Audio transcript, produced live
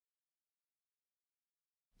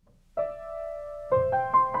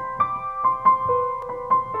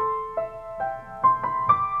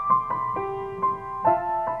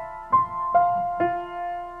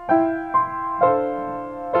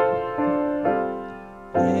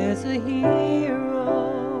becomes a hero.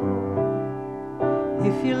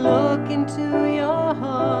 If you look into your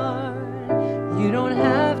heart, you don't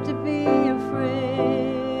have to be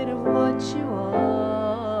afraid of what you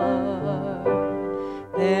are.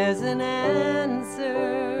 There's an answer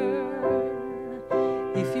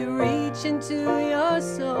if you reach into your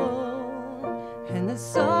soul, and the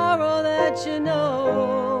sorrow that you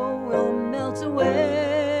know will melt away.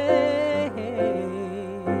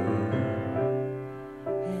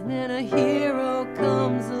 And then a hero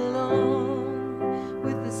comes along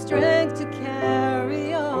with the strength to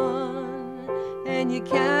carry on, and you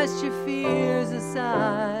cast your fears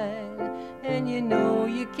aside, and you know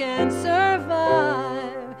you can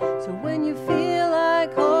survive. So when you feel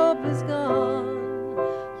like hope is gone,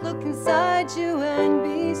 look inside you and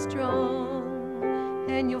be strong,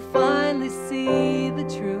 and you'll finally see the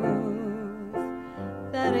truth,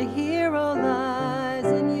 that a hero lies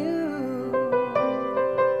in you.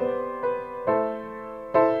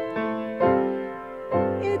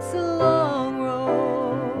 It's a long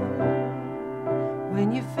road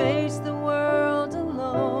when you face the world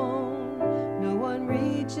alone. No one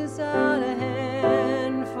reaches out a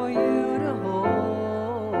hand for you to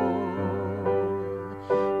hold.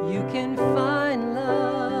 You can find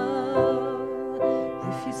love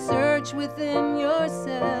if you search within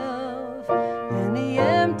yourself, and the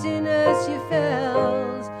emptiness you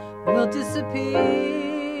felt will disappear.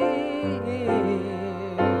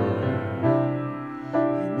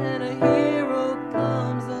 And then a hero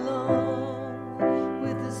comes along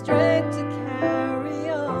with the strength to carry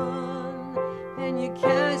on, and you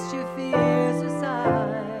cast your fears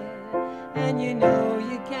aside, and you know